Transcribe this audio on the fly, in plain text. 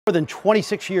More than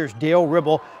 26 years, Dale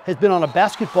Ribble has been on a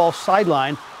basketball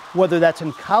sideline, whether that's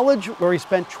in college, where he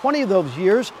spent 20 of those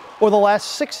years, or the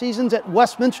last 6 seasons at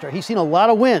Westminster. He's seen a lot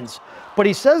of wins, but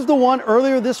he says the one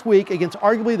earlier this week against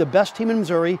arguably the best team in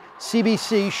Missouri,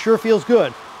 CBC, sure feels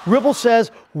good. Ribble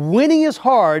says winning is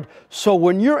hard, so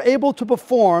when you're able to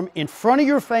perform in front of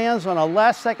your fans on a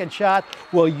last-second shot,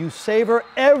 well, you savor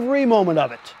every moment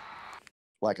of it.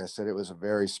 Like I said, it was a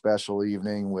very special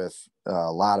evening with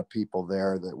a lot of people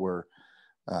there that were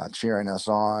cheering us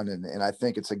on. And I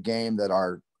think it's a game that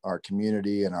our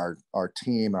community and our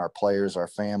team, our players, our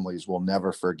families will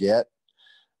never forget.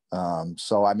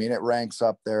 So, I mean, it ranks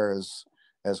up there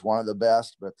as one of the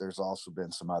best, but there's also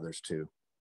been some others too.